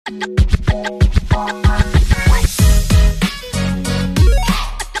Word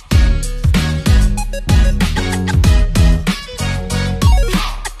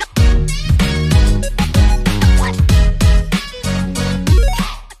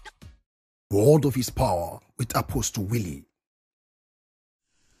of His power with Apostle Willie.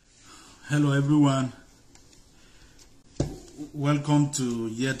 Hello everyone. Welcome to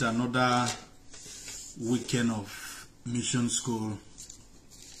yet another weekend of mission school.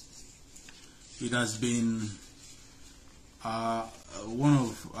 It has been one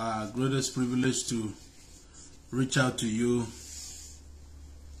of our greatest privilege to reach out to you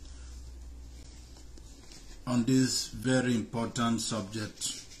on this very important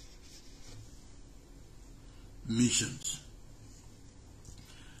subject, missions.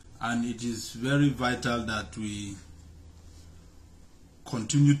 And it is very vital that we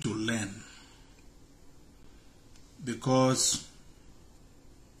continue to learn, because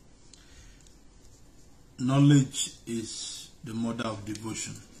knowledge is the mother of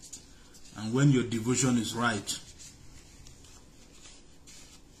devotion, and when your devotion is right,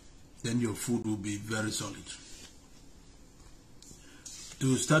 then your food will be very solid.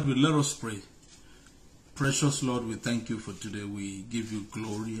 To start with, let us pray. Precious Lord, we thank you for today. We give you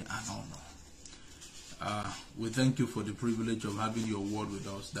glory and honor. We thank you for the privilege of having your word with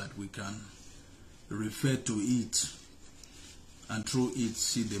us, that we can refer to it and through it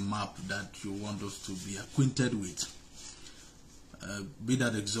see the map that you want us to be acquainted with. Be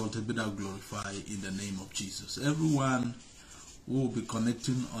that exalted, be that glorified in the name of Jesus. Everyone who will be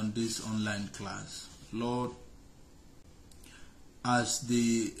connecting on this online class, Lord, as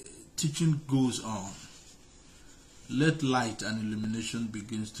the teaching goes on, let light and illumination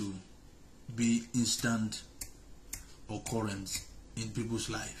begins to be instant occurrence in people's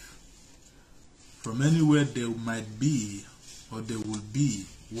life. From anywhere they might be or they will be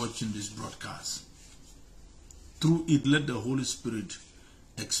watching this broadcast, through it, let the Holy Spirit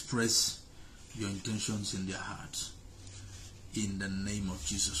express your intentions in their hearts. In the name of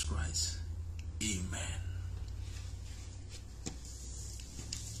Jesus Christ. Amen.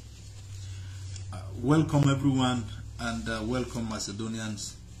 Welcome everyone, and welcome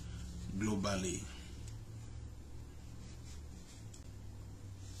Macedonians globally.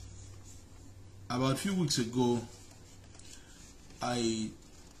 About a few weeks ago, I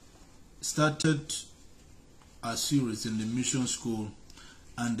started a series in the mission school,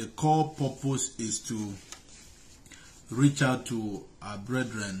 and the core purpose is to reach out to our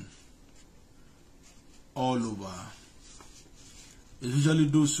brethren all over, especially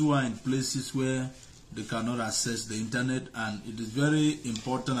those who are in places where they cannot access the internet. And it is very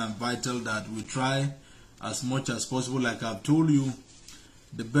important and vital that we try as much as possible. Like I've told you,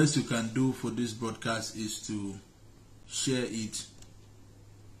 the best you can do for this broadcast is to share it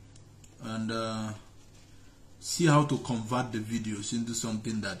and see how to convert the videos into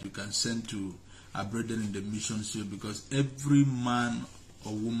something that you can send to our brethren in the mission field, because every man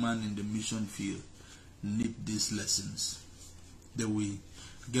or woman in the mission field need these lessons. They will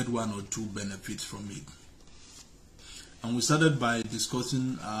get one or two benefits from it. And we started by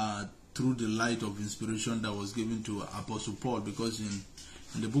discussing through the light of inspiration that was given to Apostle Paul, because in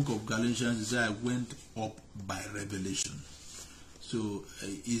the book of Galatians it says, I went up by revelation. So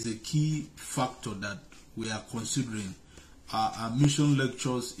it's a key factor that we are considering. Our mission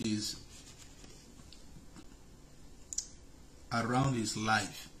lectures is around his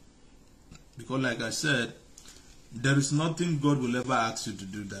life, because like I said, there is nothing God will ever ask you to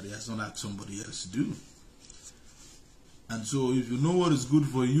do that he has not asked somebody else to do. And so if you know what is good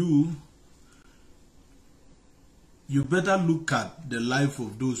for you, you better look at the life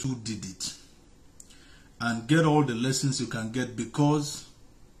of those who did it and get all the lessons you can get, because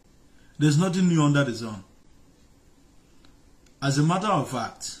there's nothing new under the sun. As a matter of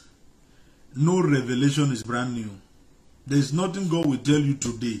fact, no revelation is brand new. There's nothing God will tell you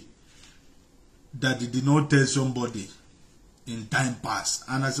today that he did not tell somebody in time past.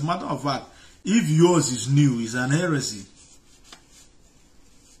 And as a matter of fact, if yours is new, it's an heresy.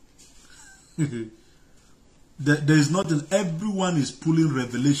 There is nothing. Everyone is pulling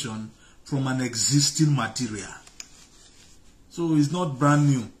revelation from an existing material. So it's not brand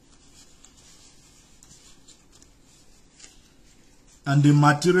new. And the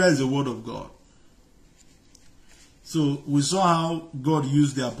material is the word of God. So we saw how God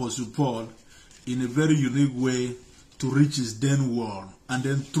used the Apostle Paul in a very unique way to reach his then world. And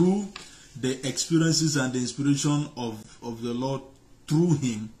then through the experiences and the inspiration of the Lord through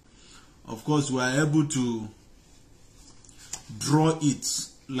him, of course, we are able to draw it.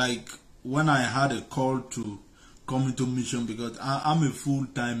 Like when I had a call to come into mission because I'm a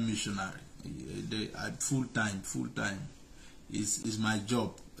full-time missionary. Full-time is my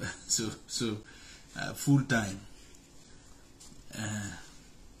job. so full-time.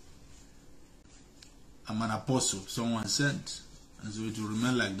 I'm an apostle, someone sent, and so it will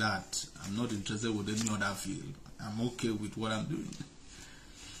remain like that. I'm not interested with any other field. I'm okay with what I'm doing.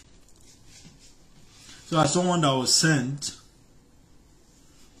 So as someone that was sent,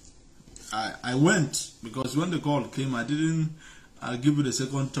 I went, because when the call came, I didn't give it a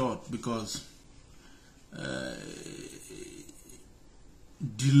second thought, because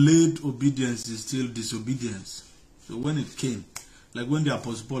delayed obedience is still disobedience. So when it came, like when the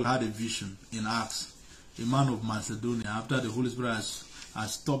Apostle Paul had a vision in Acts, a man of Macedonia, after the Holy Spirit has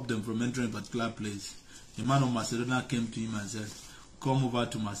stopped them from entering a particular place, a man of Macedonia came to him and said, come over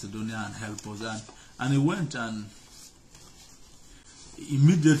to Macedonia and help us. And he went, and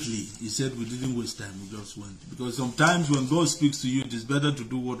immediately he said, we didn't waste time, we just went. Because sometimes when God speaks to you, it is better to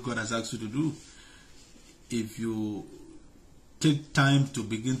do what God has asked you to do. If you take time to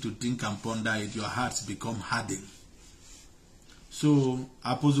begin to think and ponder it, your hearts become hardened. So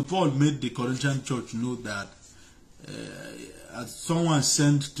Apostle Paul made the Corinthian church know that as someone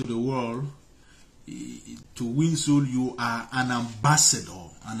sent to the world to win soul, you are an ambassador.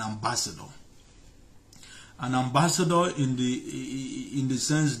 An ambassador. An ambassador in the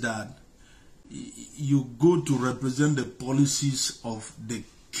sense that you go to represent the policies of the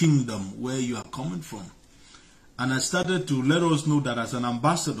kingdom where you are coming from. And I started to let us know that as an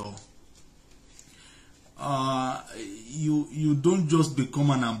ambassador, you don't just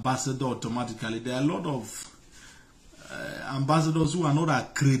become an ambassador automatically. There are a lot of ambassadors who are not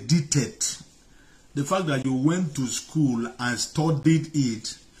accredited. The fact that you went to school and studied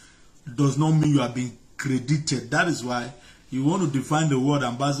it does not mean you are being credited. That is why you want to define the word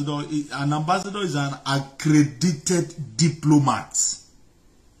ambassador. An ambassador is an accredited diplomat.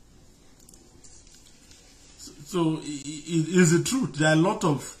 So it is the truth. There are a lot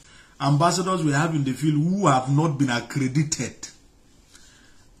of ambassadors we have in the field who have not been accredited,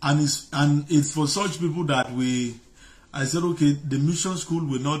 and it's for such people that I said, okay, the mission school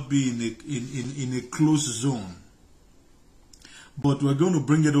will not be in a closed zone, but we're going to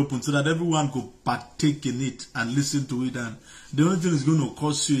bring it open so that everyone could partake in it and listen to it. And the only thing is going to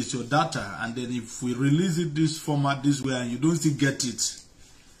cost you is your data. And then if we release it this format this way and you don't still get it,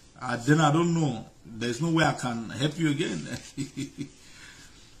 then I don't know. There's no way I can help you again.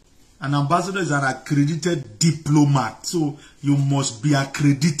 An ambassador is an accredited diplomat. So you must be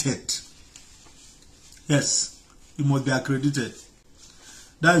accredited. Yes, you must be accredited.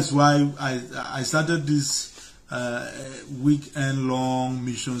 That is why I started this weekend-long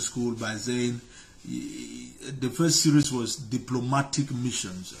mission school by saying the first series was diplomatic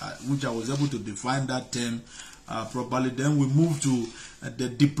missions, which I was able to define that term properly. Then we moved to the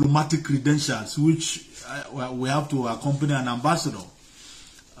diplomatic credentials, which we have to accompany an ambassador,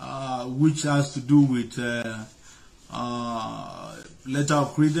 which has to do with letter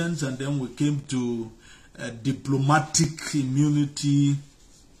of credence. And then we came to diplomatic immunity,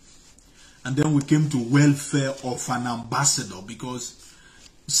 and then we came to welfare of an ambassador. Because,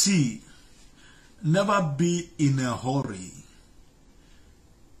 see, never be in a hurry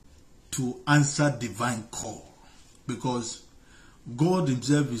to answer divine call, because God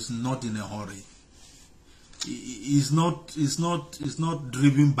himself is not in a hurry. He's not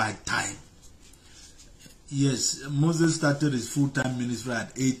driven by time. Yes, Moses started his full-time ministry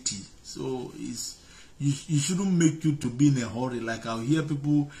at 80, so you shouldn't make you to be in a hurry. Like I hear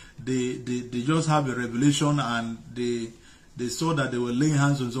people, they just have a revelation and they saw that they were laying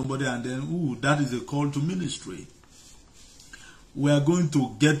hands on somebody, and then, ooh, that is a call to ministry. We are going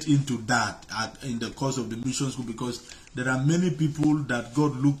to get into that in the course of the mission school, because there are many people that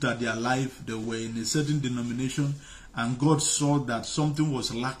God looked at their life. They were in a certain denomination, and God saw that something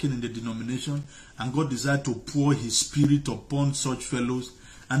was lacking in the denomination, and God decided to pour his spirit upon such fellows.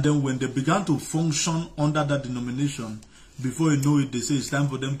 And then when they began to function under that denomination, before you know it, they say it's time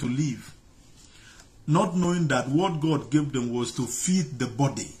for them to leave. Not knowing that what God gave them was to feed the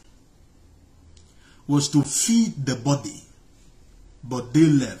body. Was to feed the body. But they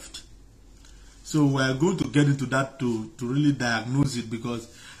left. So we are going to get into that to really diagnose it, because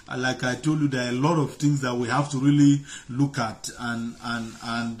like I told you, there are a lot of things that we have to really look at and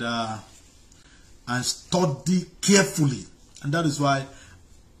study carefully. And that is why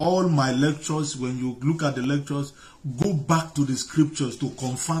all my lectures, when you look at the lectures, go back to the scriptures to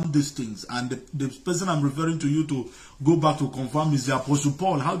confirm these things. And the person I'm referring to you to go back to confirm is the Apostle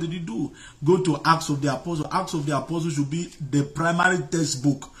Paul. How did he do? Go to Acts of the Apostle. Acts of the Apostle should be the primary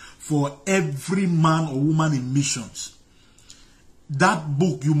textbook for every man or woman in missions. That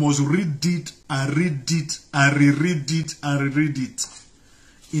book, you must read it and read it and reread it and reread it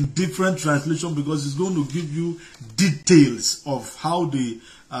in different translations, because it's going to give you details of how the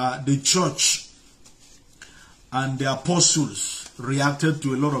church and the apostles reacted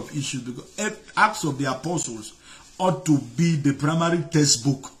to a lot of issues. Because Acts of the Apostles ought to be the primary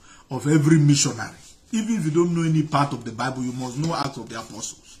textbook of every missionary. Even if you don't know any part of the Bible, you must know Acts of the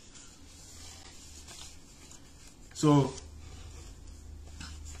Apostles. So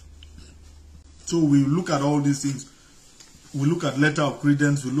we look at all these things. We look at letter of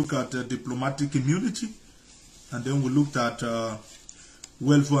credence, we look at diplomatic immunity, and then we looked at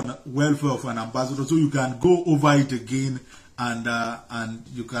welfare of an ambassador. So you can go over it again and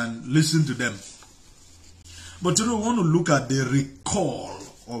you can listen to them. But today we want to look at the recall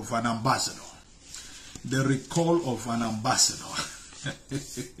of an ambassador. The recall of an ambassador.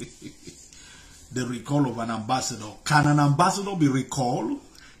 The recall of an ambassador. Can an ambassador be recalled?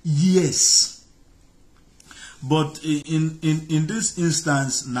 Yes. But in this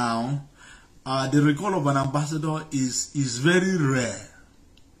instance now, the recall of an ambassador is very rare.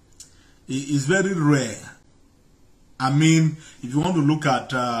 It is very rare. I mean, if you want to look at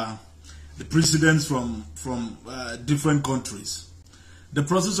the presidents from different countries, the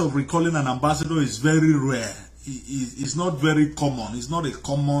process of recalling an ambassador is very rare. It's not very common. It's not a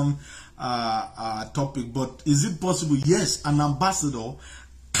common topic. But is it possible? Yes, an ambassador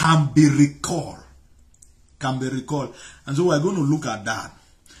can be recalled. Can be recalled. And so we're going to look at that.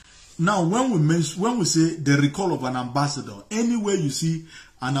 Now, when we say the recall of an ambassador, anywhere you see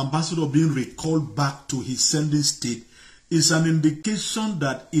an ambassador being recalled back to his sending state, is an indication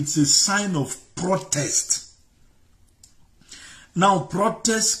that it's a sign of protest. Now,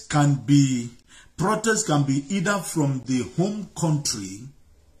 protest can be either from the home country,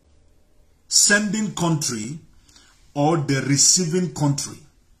 sending country, or the receiving country.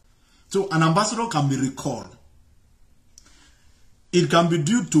 So an ambassador can be recalled. It can be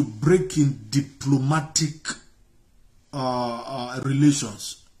due to breaking diplomatic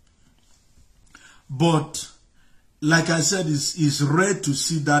relations. But like I said, it's rare to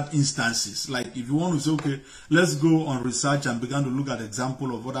see that instances. Like if you want to say, okay, let's go on research and begin to look at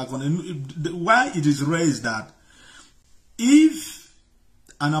example of what I can. Why it is rare is that if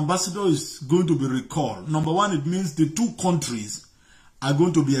an ambassador is going to be recalled, number one, it means the two countries are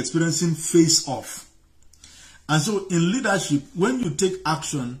going to be experiencing face-off. And so in leadership, when you take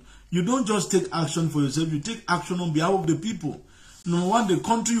action, you don't just take action for yourself, you take action on behalf of the people. Number one, the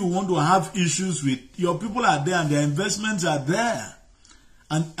country you want to have issues with, your people are there and their investments are there.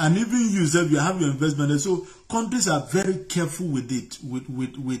 And even you yourself, you have your investment. And so countries are very careful with it,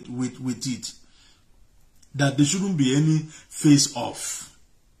 with it. That there shouldn't be any face-off,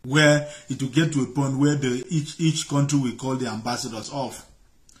 where it will get to a point where each country will call the ambassadors off.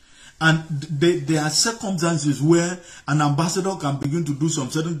 And there are circumstances where an ambassador can begin to do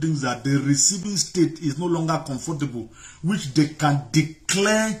some certain things that the receiving state is no longer comfortable, which they can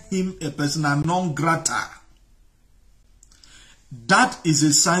declare him a persona non grata. That is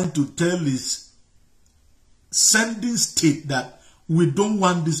a sign to tell his sending state that we don't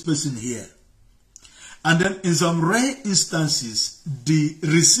want this person here. And then in some rare instances, the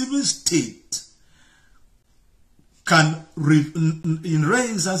receiving state can, in rare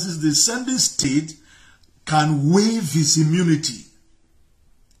instances, the sending state can waive his immunity.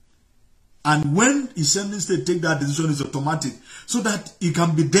 And when the sending state take that decision, it's automatic, so that it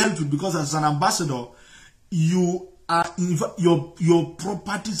can be dealt with, because as an ambassador, you are, your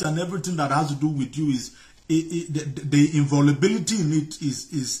properties and everything that has to do with you is, the inviolability in it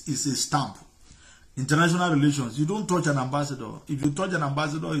is a stamp. International relations, you don't touch an ambassador. If you touch an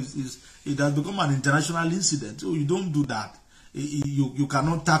ambassador, it has become an international incident. So you don't do that. You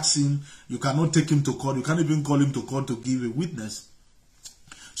cannot tax him. You cannot take him to court. You can't even call him to court to give a witness.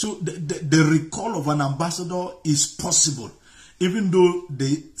 So the recall of an ambassador is possible, even though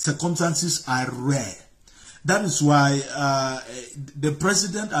the circumstances are rare. That is why the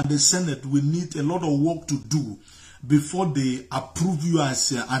president and the Senate will need a lot of work to do before they approve you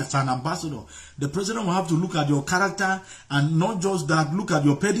as an ambassador. The president will have to look at your character, and not just that, look at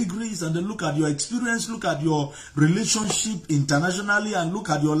your pedigrees, and then look at your experience, look at your relationship internationally, and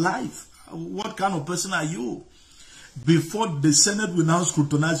look at your life. What kind of person are you? Before the Senate will now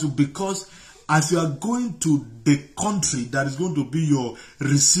scrutinize you, because as you are going to the country that is going to be your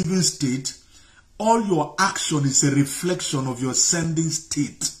receiving state, all your action is a reflection of your sending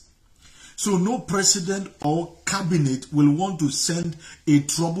state. So no president or cabinet will want to send a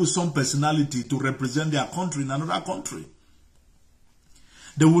troublesome personality to represent their country in another country.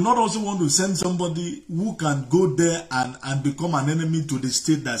 They will not also want to send somebody who can go there and become an enemy to the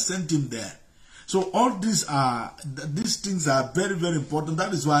state that sent him there. So all these things are very, very important.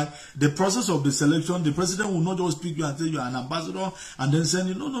 That is why the process of the selection, the president will not just pick you and say you are an ambassador and then send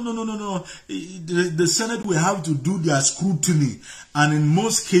you. No. The Senate will have to do their scrutiny. And in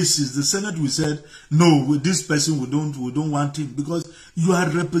most cases, the Senate will say, no, with this person, we don't want him, because you are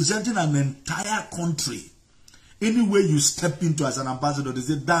representing an entire country. Anywhere you step into as an ambassador, they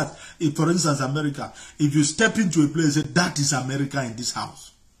say that, if, for instance, America, if you step into a place, they say that is America in this house.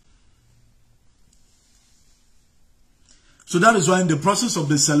 So that is why in the process of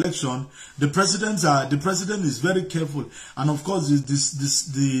the selection, the president is very careful, and of course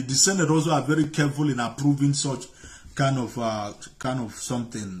the Senate also are very careful in approving such kind of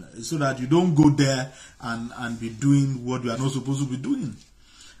something, so that you don't go there and be doing what you are not supposed to be doing.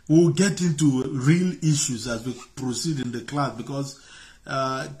 We'll get into real issues as we proceed in the class, because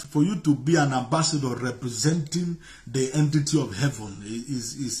for you to be an ambassador representing the entity of heaven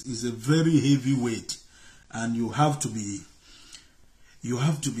is a very heavy weight, and you have to be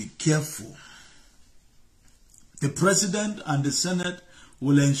careful. The president and the Senate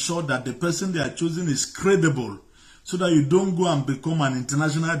will ensure that the person they are choosing is credible, so that you don't go and become an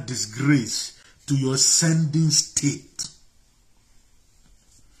international disgrace to your sending state,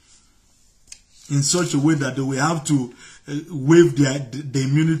 in such a way that they will have to waive the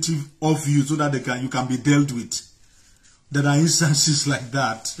immunity of you, so that you can be dealt with. There are instances like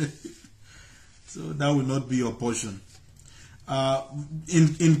that. So that will not be your portion.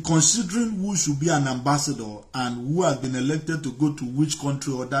 In considering who should be an ambassador and who has been elected to go to which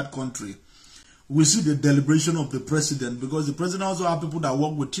country or that country, we see the deliberation of the president, because the president also has people that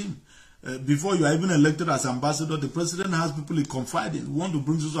work with him. Before you are even elected as ambassador, the president has people he confide in. You want to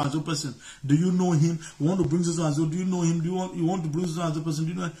bring so and so person? Do you know him? You want to bring so and so? Do you know him? You want to bring so and so person?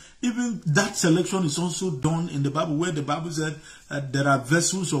 Do you know him? Even that selection is also done in the Bible, where the Bible said there are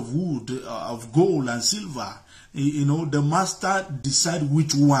vessels of wood, of gold and silver. You know, the master decide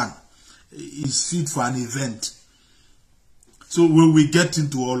which one is fit for an event. So when we get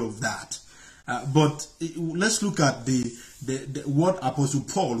into all of that, but let's look at what Apostle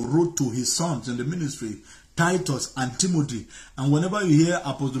Paul wrote to his sons in the ministry, Titus and Timothy. And whenever you hear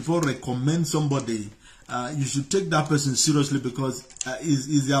Apostle Paul recommend somebody, you should take that person seriously, because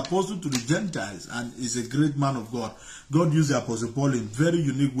he's the apostle to the Gentiles and is a great man of God. God used the Apostle Paul in a very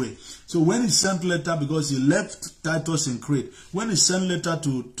unique way. So when he sent letter, because he left Titus in Crete, when he sent letter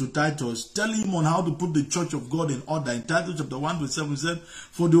to Titus, telling him on how to put the church of God in order, in Titus chapter 1 verse 7, he said,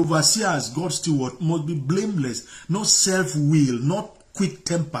 for the overseers, God's steward, must be blameless, not self-willed, not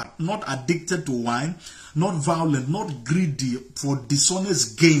quick-tempered, not addicted to wine, not violent, not greedy for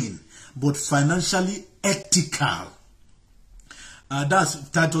dishonest gain, but financially ethical. That's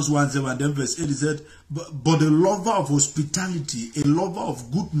Titus 1:7, and then verse 8, he said, but a lover of hospitality, a lover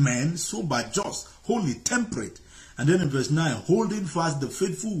of good men, sober, just, holy, temperate. And then in verse 9, holding fast the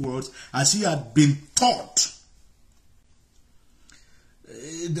faithful words as he had been taught,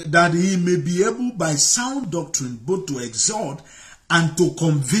 that he may be able by sound doctrine both to exhort and to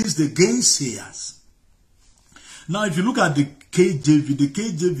convince the gainsayers. Now, if you look at the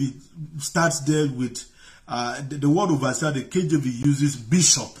KJV starts there with the word overseer. The KJV uses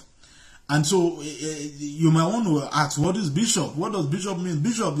bishop. And so you might want to ask, what is bishop? What does bishop mean?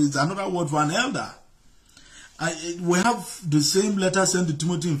 Bishop is another word for an elder. We have the same letter sent to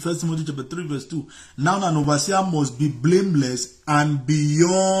Timothy in 1 Timothy chapter 3 verse 2. Now an overseer must be blameless and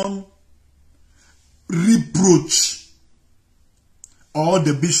beyond reproach. Or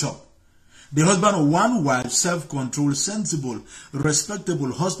the bishop. The husband of one wife, self-controlled, sensible,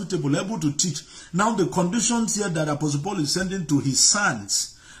 respectable, hospitable, able to teach. Now the conditions here that Apostle Paul is sending to his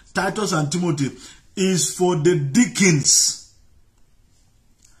sons, Titus and Timothy, is for the deacons.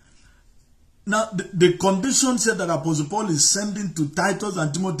 Now the conditions here that Apostle Paul is sending to Titus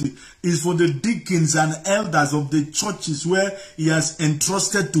and Timothy is for the deacons and elders of the churches where he has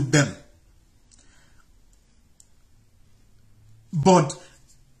entrusted to them. But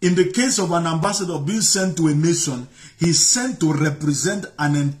in the case of an ambassador being sent to a nation, he's sent to represent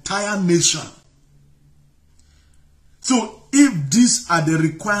an entire nation. So if these are the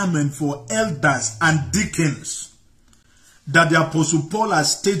requirements for elders and deacons that the Apostle Paul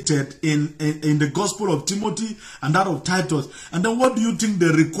has stated in the Gospel of Timothy and that of Titus, and then what do you think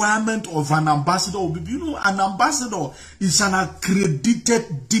the requirement of an ambassador will be? You know, an ambassador is an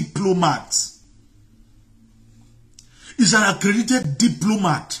accredited diplomat. is an accredited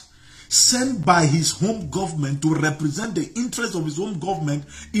diplomat sent by his home government to represent the interests of his home government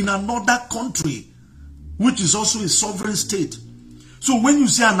in another country, which is also a sovereign state. So when you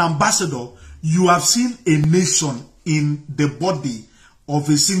say an ambassador, you have seen a nation in the body of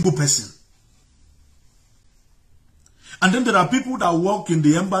a single person. And then there are people that work in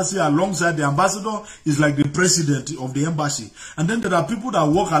the embassy alongside the ambassador, is like the president of the embassy. And then there are people that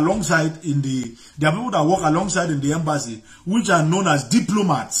work alongside in the embassy, which are known as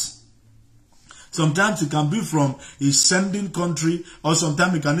diplomats. Sometimes it can be from a sending country, or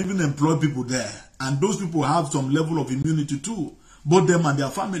sometimes it can even employ people there. And those people have some level of immunity too, both them and their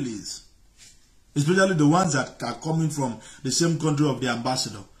families. Especially the ones that are coming from the same country of the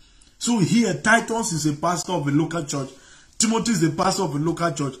ambassador. So here, Titus is a pastor of a local church. Timothy is a pastor of a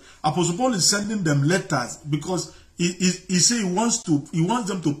local church. Apostle Paul is sending them letters because he says he wants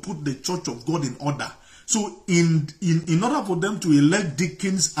them to put the church of God in order. So in order for them to elect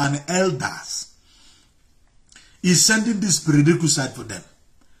deacons and elders, he's sending this prerequisite for them.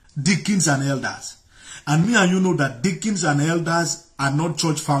 Deacons and elders. And me and you know that deacons and elders are not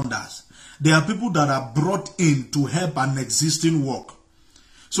church founders. They are people that are brought in to help an existing work.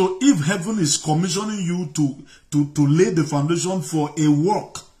 So if heaven is commissioning you to lay the foundation for a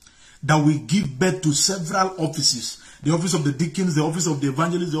work that will give birth to several offices, the office of the deacons, the office of the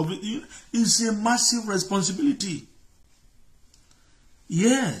evangelists, it's a massive responsibility.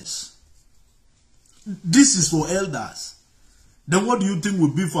 Yes. This is for elders. Then what do you think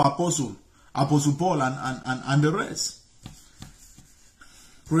will be for Apostle Paul and the rest?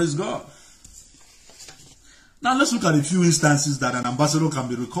 Praise God. Now let's look at a few instances that an ambassador can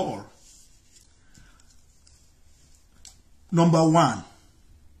be recalled. Number one,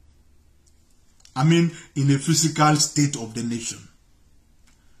 in a physical state of the nation,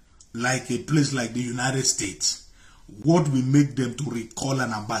 like a place like the United States, what will make them to recall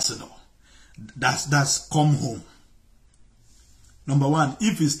an ambassador? That's come home. Number one,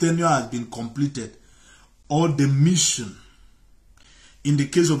 if his tenure has been completed, or the mission, in the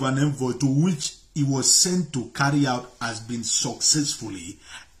case of an envoy to which he was sent to carry out, has been successfully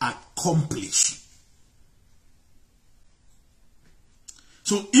accomplished.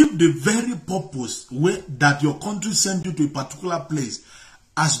 So if the very purpose that your country sent you to a particular place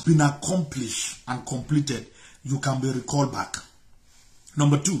has been accomplished and completed, you can be recalled back.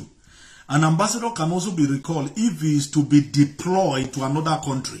 Number two, an ambassador can also be recalled if he is to be deployed to another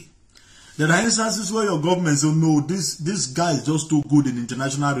country. There are instances where your government says, no, this guy is just too good in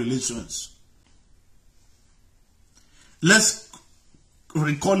international relations. Let's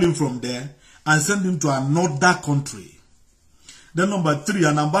recall him from there and send him to another country. Then number three,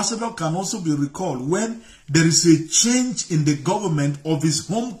 an ambassador can also be recalled when there is a change in the government of his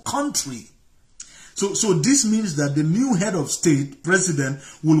home country. So this means that the new head of state, president,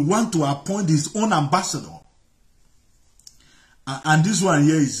 will want to appoint his own ambassador. And this one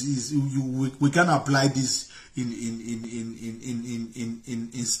here we can apply this in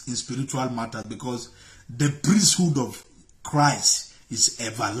spiritual matters, because the priesthood of Christ is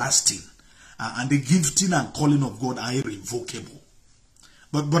everlasting, and the gifting and calling of God are irrevocable.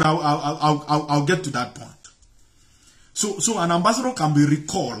 But I'll get to that point. So an ambassador can be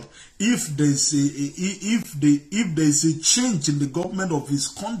recalled if there's a change in the government of his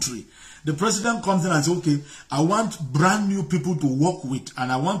country. The president comes in and says, okay, I want brand new people to work with,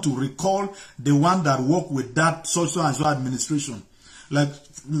 and I want to recall the one that worked with that social and so administration. Like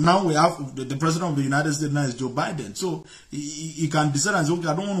now we have the president of the United States now is Joe Biden. So he can decide and say, okay,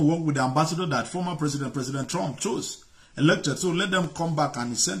 I don't want to work with the ambassador that former President Trump chose, elected. So let them come back, and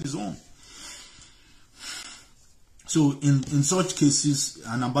he sent his own. So in such cases,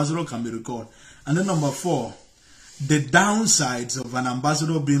 an ambassador can be recalled. And then number four, the downsides of an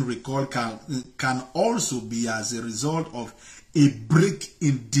ambassador being recalled can also be as a result of a break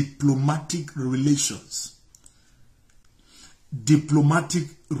in diplomatic relations. Diplomatic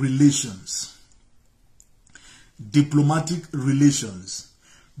relations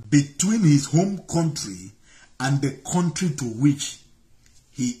between his home country and the country to which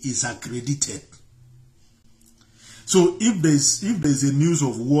he is accredited. So if there's a news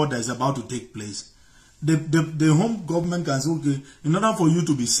of war that is about to take place, the home government can say, okay, in order for you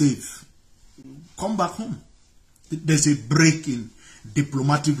to be safe, come back home. There's a break in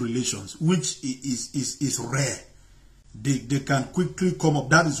diplomatic relations, which is rare. They can quickly come up.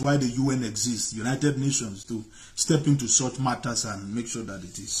 That is why the UN exists, United Nations, to step into such matters and make sure that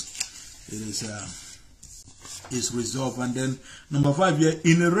it is resolved. And then number five here,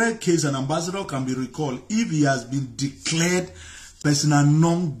 in a rare case, an ambassador can be recalled if he has been declared persona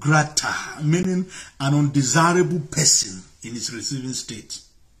non grata, meaning an undesirable person in its receiving state.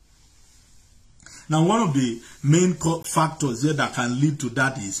 Now, one of the main factors there that can lead to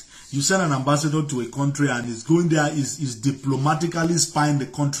that is you send an ambassador to a country and is going there, is diplomatically spying the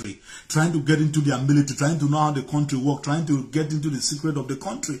country, trying to get into their military, trying to know how the country works, trying to get into the secret of the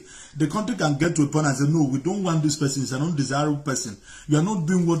country. The country can get to a point and say, no, we don't want this person. It's an undesirable person. You are not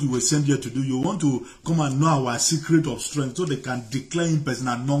doing what you were sent here to do. You want to come and know our secret of strength so they can declare him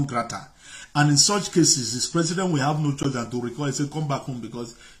persona non grata. And in such cases, his president will have no choice than to recall and say, come back home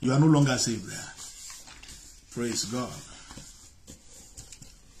because you are no longer safe there. Praise God.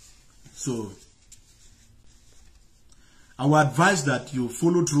 So, I would advise that you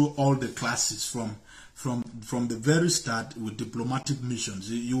follow through all the classes from the very start with diplomatic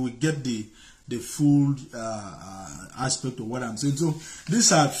missions. You will get the full aspect of what I'm saying. So,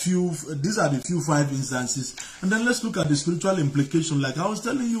 these are the 5 instances, and then let's look at the spiritual implication. Like I was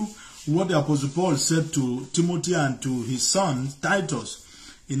telling you, what the Apostle Paul said to Timothy and to his son Titus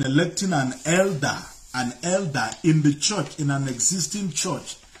in electing an elder in the church, in an existing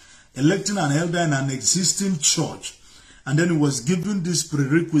church, electing an elder in an existing church, and then he was given this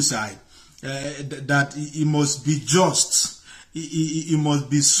prerequisite that he must be just, he must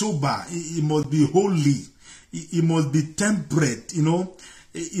be sober, he must be holy, he must be temperate, you know,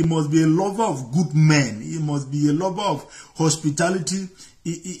 he must be a lover of good men, he must be a lover of hospitality,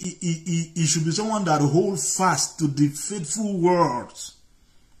 he should be someone that holds fast to the faithful words.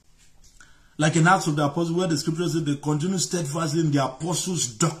 Like in Acts of the Apostles, where the scripture says they continue steadfastly in the apostles'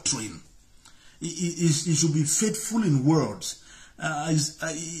 doctrine. He should be faithful in words.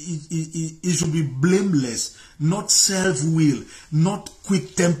 He should be blameless, not self-willed, not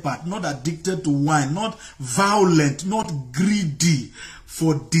quick-tempered, not addicted to wine, not violent, not greedy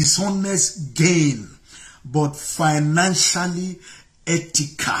for dishonest gain, but financially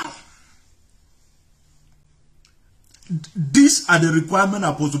ethical. These are the requirements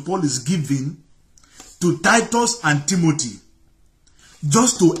Apostle Paul is giving to Titus and Timothy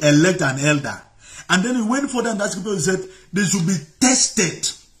just to elect an elder. And then he went further in that scripture and said they should be tested.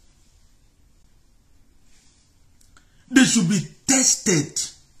 They should be tested.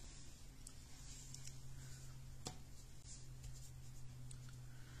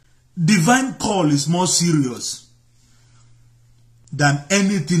 Divine call is more serious than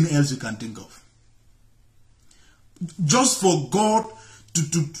anything else you can think of. Just for God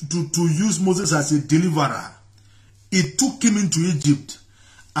to use Moses as a deliverer, it took him into Egypt,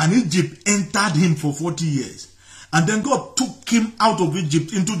 and Egypt entered him for 40 years. And then God took him out of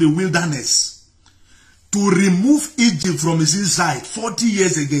Egypt into the wilderness to remove Egypt from his inside 40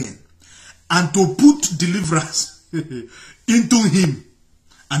 years again, and to put deliverance into him,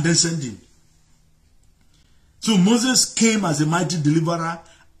 and then send him. So Moses came as a mighty deliverer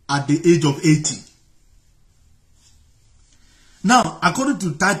at the age of 80. Now, according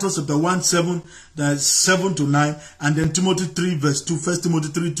to Titus chapter 1, 7 to 9, and then Timothy 3, verse 2, 1 Timothy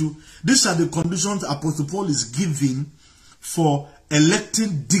 3, 2, these are the conditions Apostle Paul is giving for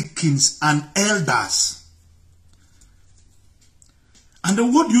electing deacons and elders. And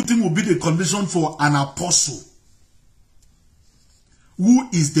then what do you think will be the condition for an apostle? Who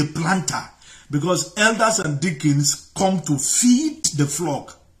is the planter? Because elders and deacons come to feed the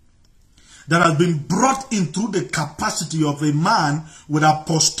flock that has been brought in through the capacity of a man with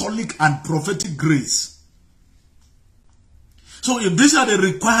apostolic and prophetic grace. So if these are the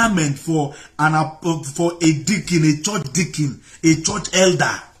requirements for a deacon, a church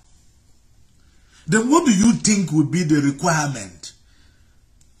elder, then what do you think would be the requirement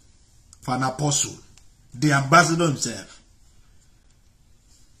for an apostle, the ambassador himself?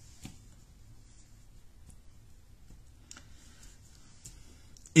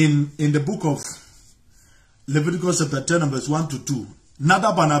 In the book of Leviticus chapter 10 verse 1 to 2,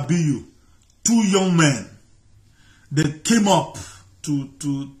 Nadab and Abihu, 2 young men, they came up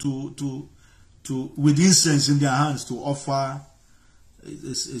with incense in their hands to offer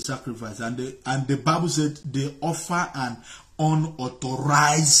a sacrifice, and the Bible said they offer an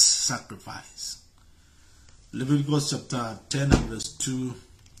unauthorized sacrifice. Leviticus chapter 10 and verse 2,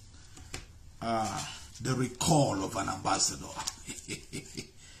 the recall of an ambassador.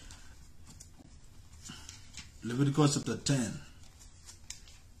 Leviticus chapter 10.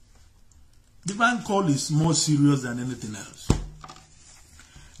 Divine call is more serious than anything else.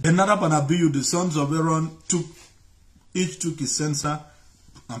 Then Nadab and Abihu, the sons of Aaron, each took his censer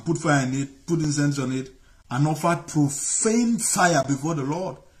and put fire in it, put incense on it, and offered profane fire before the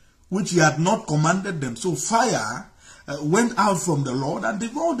Lord, which he had not commanded them. So fire went out from the Lord and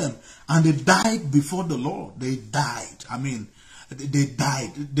devoured them, and they died before the Lord. They died. I mean, they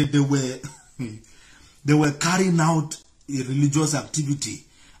died. They were they were carrying out a religious activity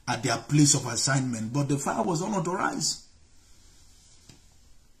at their place of assignment, but the fire was unauthorized.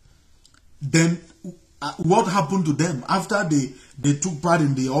 Then what happened to them after they took part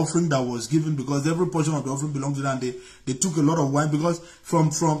in the offering that was given, because every portion of the offering belonged to them, and they took a lot of wine, because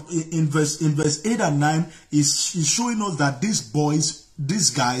from in verse 8 and 9 is showing us that these boys, these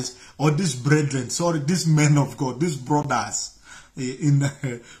guys, or these brethren, sorry, these men of God, these brothers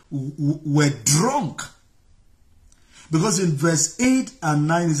were drunk. Because in verse 8 and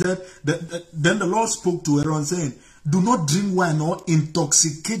 9 he said that then the Lord spoke to Aaron saying, do not drink wine or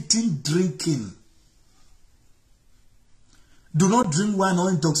intoxicating drinking. Do not drink wine or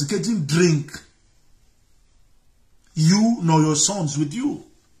intoxicating drink, you nor your sons with you.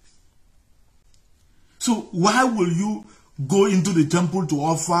 So why will you go into the temple to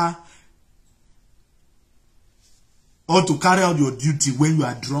offer or to carry out your duty when you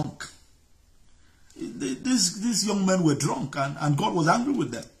are drunk? These young men were drunk, and God was angry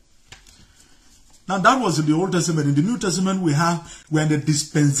with them. Now that was in the Old Testament. In the New Testament we're in the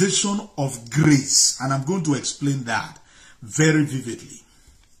dispensation of grace, and I'm going to explain that very vividly,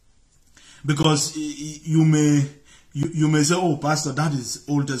 because you may say, oh pastor, that is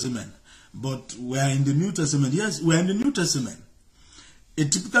Old Testament, but we're in the New Testament. Yes, we're in the New Testament. A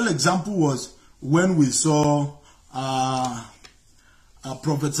typical example was when we saw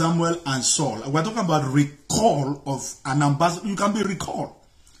Prophet Samuel and Saul. We're talking about recall of an ambassador. You can be recalled.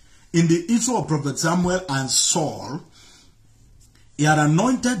 In the issue of Prophet Samuel and Saul, he had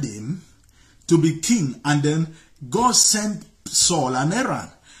anointed him to be king, and then God sent Saul an errand.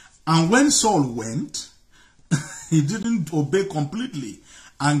 And when Saul went, he didn't obey completely.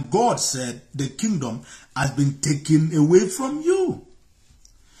 And God said, the kingdom has been taken away from you.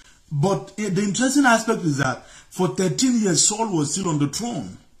 But the interesting aspect is that for 13 years, Saul was still on the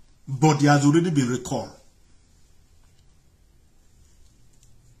throne, but he has already been recalled.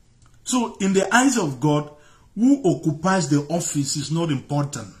 So in the eyes of God, who occupies the office is not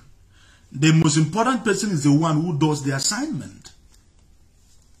important. The most important person is the one who does the assignment.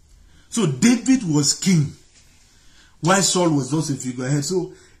 So David was king, while Saul was just a figurehead.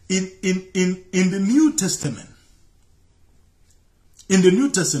 So in the New Testament,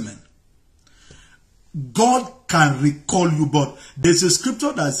 God can recall you, but there's a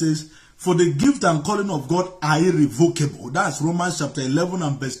scripture that says, for the gift and calling of God are irrevocable. That's Romans chapter 11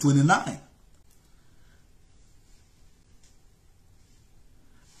 and verse 29.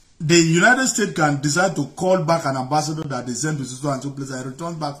 The United States can decide to call back an ambassador that they sent to so and so place and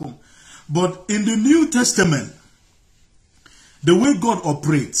return back home. But in the New Testament, the way God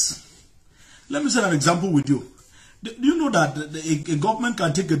operates, let me set an example with you. Do you know that a government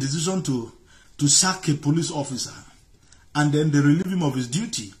can take a decision to sack a police officer and then they relieve him of his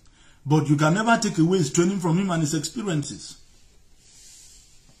duty, but you can never take away his training from him and his experiences?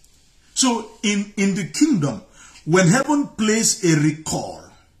 So in the kingdom, when heaven plays a recall,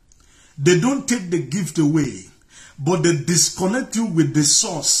 they don't take the gift away, but they disconnect you with the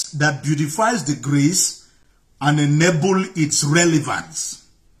source that beautifies the grace and enable its relevance.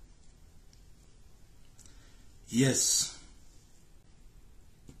 Yes.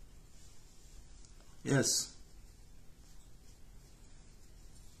 Yes.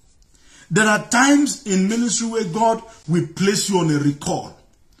 There are times in ministry where God will place you on a recall,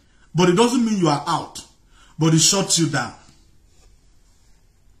 but it doesn't mean you are out, but it shuts you down.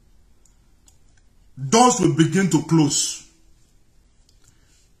 Doors will begin to close.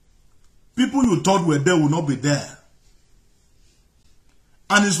 People you thought were there will not be there.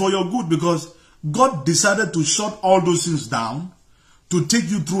 And it's for your good, because God decided to shut all those things down to take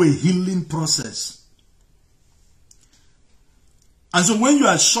you through a healing process. And so when you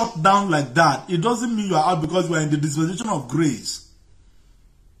are shut down like that, it doesn't mean you are out, because we are in the dispensation of grace.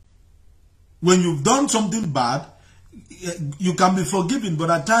 When you've done something bad, you can be forgiven, but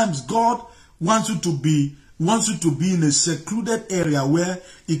at times God wants you to be in a secluded area where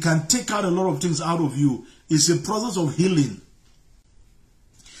He can take out a lot of things out of you. It's a process of healing.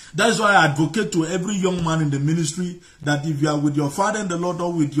 That is why I advocate to every young man in the ministry that if you are with your father in the Lord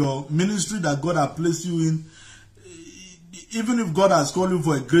or with your ministry that God has placed you in, even if God has called you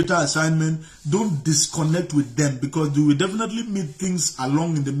for a greater assignment, don't disconnect with them, because you will definitely meet things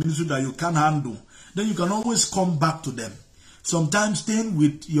along in the ministry that you can't handle. Then you can always come back to them. Sometimes staying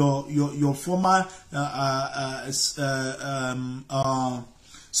with your former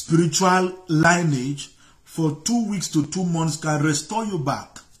spiritual lineage for 2 weeks to 2 months can restore you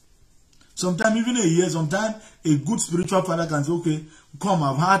back. Sometimes even a year, sometimes a good spiritual father can say, okay, come,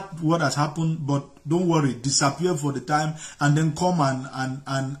 I've heard what has happened, but don't worry, disappear for the time, and then come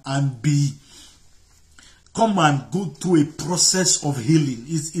come and go through a process of healing.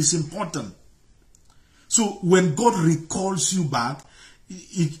 It's important. So when God recalls you back,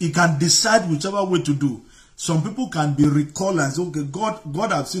 he can decide whichever way to do. Some people can be recalled and say, okay,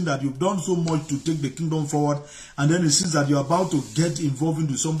 God has seen that you've done so much to take the kingdom forward, and then he sees that you're about to get involved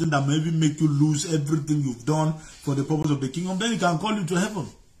into something that maybe make you lose everything you've done for the purpose of the kingdom. Then he can call you to heaven.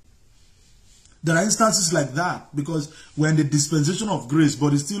 There are instances like that because we're in the dispensation of grace,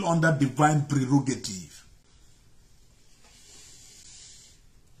 but it's still under divine prerogative.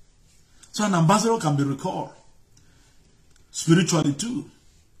 So an ambassador can be recalled spiritually too.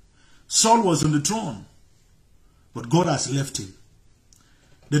 Saul was on the throne, but God has left him.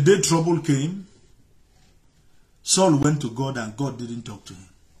 The day trouble came, Saul went to God and God didn't talk to him.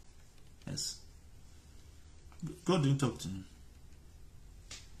 Yes. God didn't talk to him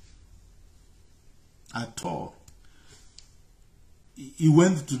at all. He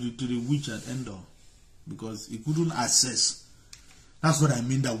went to the witch at Endor because he couldn't access. That's what I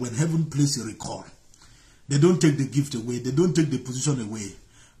mean, that when heaven plays a recall, they don't take the gift away, they don't take the position away,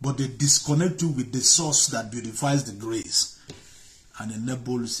 but they disconnect you with the source that beautifies the grace and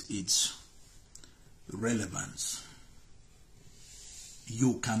enables its relevance.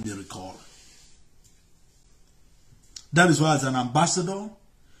 You can be recalled. That is why as an ambassador,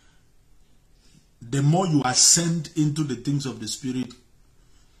 the more you ascend into the things of the Spirit,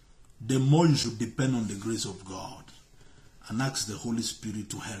 the more you should depend on the grace of God and ask the Holy Spirit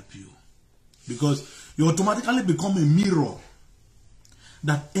to help you. Because you automatically become a mirror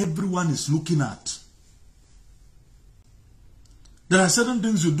that everyone is looking at. There are certain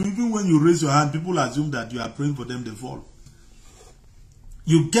things you do, even when you raise your hand, people assume that you are praying for them, they fall.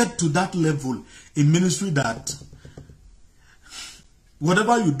 You get to that level in ministry that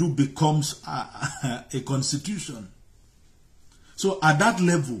whatever you do becomes a constitution. So at that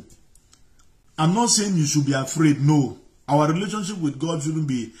level, I'm not saying you should be afraid. No. Our relationship with God shouldn't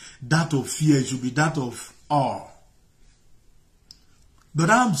be that of fear. It should be that of awe. But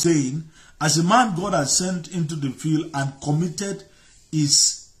I'm saying, as a man God has sent into the field and committed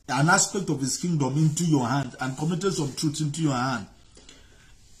an aspect of his kingdom into your hand and committed some truth into your hand,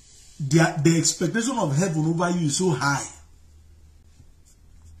 the expectation of heaven over you is so high.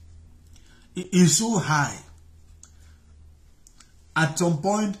 It is so high. At some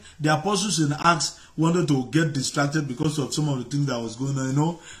point, the apostles in Acts wanted to get distracted because of some of the things that was going on. You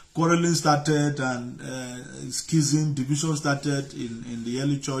know, quarreling started and schism, division started in the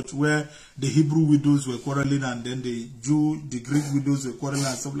early church, where the Hebrew widows were quarreling and then the Greek widows were quarreling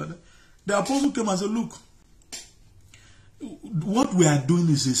and stuff like that. The apostle came and said, look, what we are doing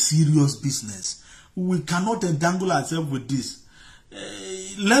is a serious business. We cannot entangle ourselves with this.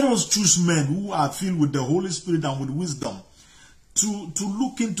 Let us choose men who are filled with the Holy Spirit and with wisdom to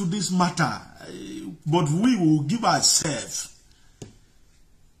look into this matter. But we will give ourselves.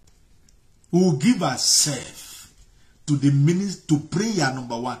 We will give ourselves to to prayer,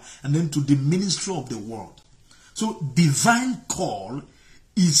 number one, and then to the ministry of the word. So divine call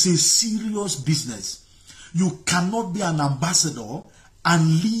is a serious business. You cannot be an ambassador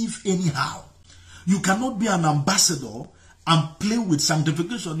and live anyhow. You cannot be an ambassador and play with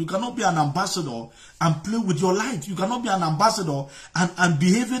sanctification. You cannot be an ambassador and play with your life. You cannot be an ambassador and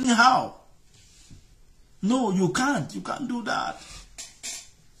behave anyhow. No, you can't. You can't do that.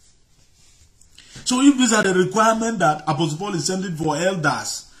 So if these are the requirements that Apostle Paul is sending for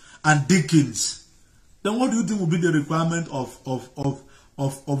elders and deacons, then what do you think will be the requirement of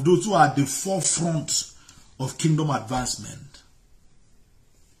those who are at the forefront of kingdom advancement?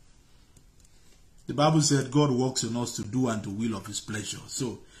 The Bible said God works in us to do and to will of his pleasure.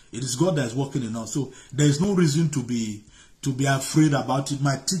 So it is God that is working in us. So there is no reason to be afraid about it.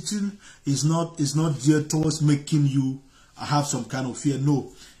 My teaching is not geared towards making you have some kind of fear.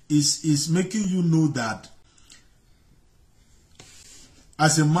 No, it's making you know that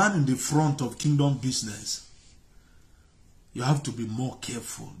as a man in the front of kingdom business, you have to be more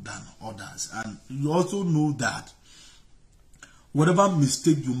careful than others. And you also know that whatever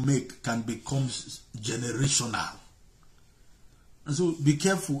mistake you make can become generational. And so be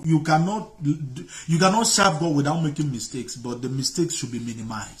careful. You cannot serve God without making mistakes, but the mistakes should be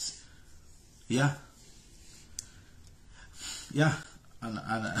minimized. Yeah. Yeah. And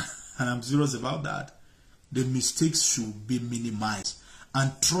I'm serious about that. The mistakes should be minimized.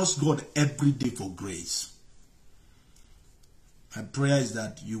 And trust God every day for grace. My prayer is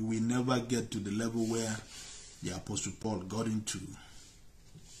that you will never get to the level where the Apostle Paul got into.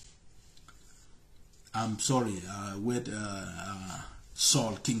 I'm sorry,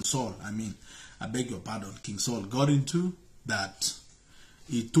 King Saul, I beg your pardon, King Saul got into, that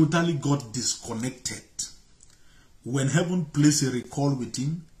he totally got disconnected. When heaven placed a recall with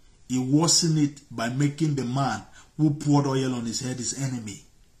him, he worsened it by making the man who poured oil on his head his enemy.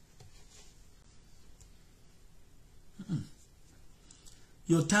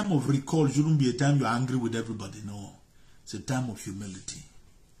 Your time of recall shouldn't be a time you're angry with everybody. No. It's a time of humility.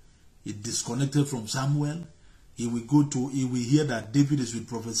 He disconnected from Samuel. He will hear that David is with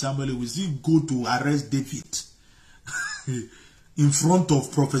Prophet Samuel. He will still go to arrest David in front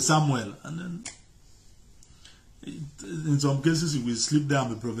of Prophet Samuel. And then in some cases he will sleep there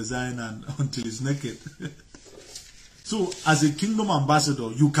and be prophesying until he's naked. So as a kingdom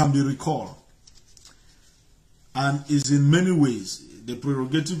ambassador, you can be recalled. And it's in many ways. The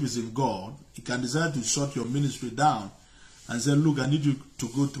prerogative is in God. He can decide to shut your ministry down and say, look, I need you to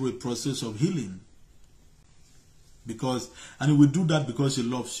go through a process of healing. And he will do that because he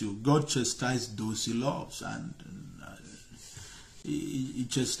loves you. God chastises those he loves. And he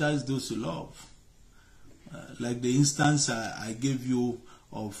chastises those he loves. Like the instance I gave you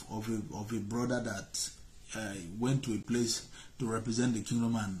of a brother that went to a place to represent the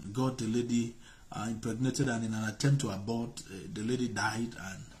kingdom and got the lady impregnated, and in an attempt to abort, the lady died,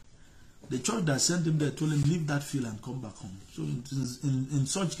 and the church that sent him there told him, leave that field and come back home. So in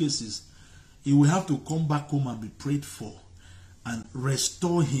such cases, he will have to come back home and be prayed for and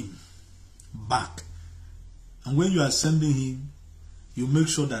restore him back. And when you are sending him, you make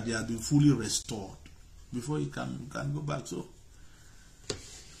sure that they have been fully restored before he can go back. So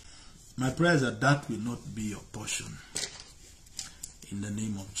my prayer is that will not be your portion, in the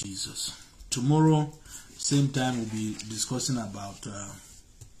name of Jesus. Tomorrow, same time, we'll be discussing about a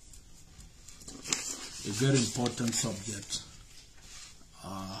very important subject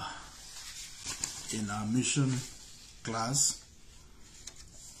in our mission class.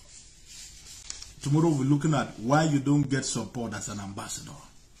 Tomorrow, we're looking at why you don't get support as an ambassador.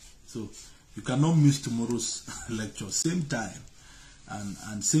 So, you cannot miss tomorrow's lecture. Same time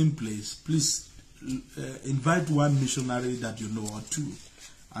and same place. Please invite one missionary that you know or two,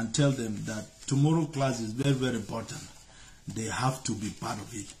 and tell them that tomorrow class is very, very important. They have to be part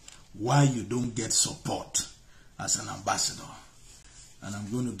of it. Why you don't get support as an ambassador. And I'm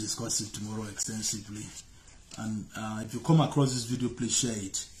going to discuss it tomorrow extensively. And if you come across this video, please share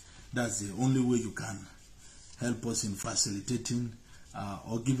it. That's the only way you can help us in facilitating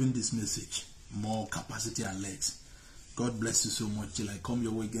or giving this message more capacity and legs. God bless you so much till I come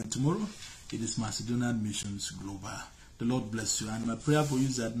your way again tomorrow. It is Macedonian Missions Global. The Lord bless you. And my prayer for you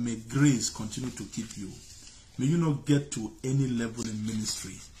is that may grace continue to keep you. May you not get to any level in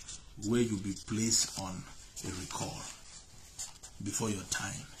ministry where you'll be placed on a recall before your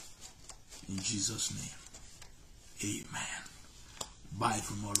time. In Jesus' name, amen. Bye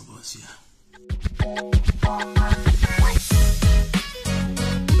from all of us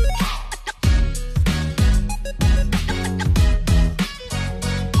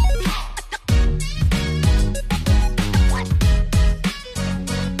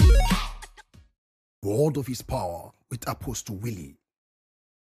Word of his power with Apostle Willie.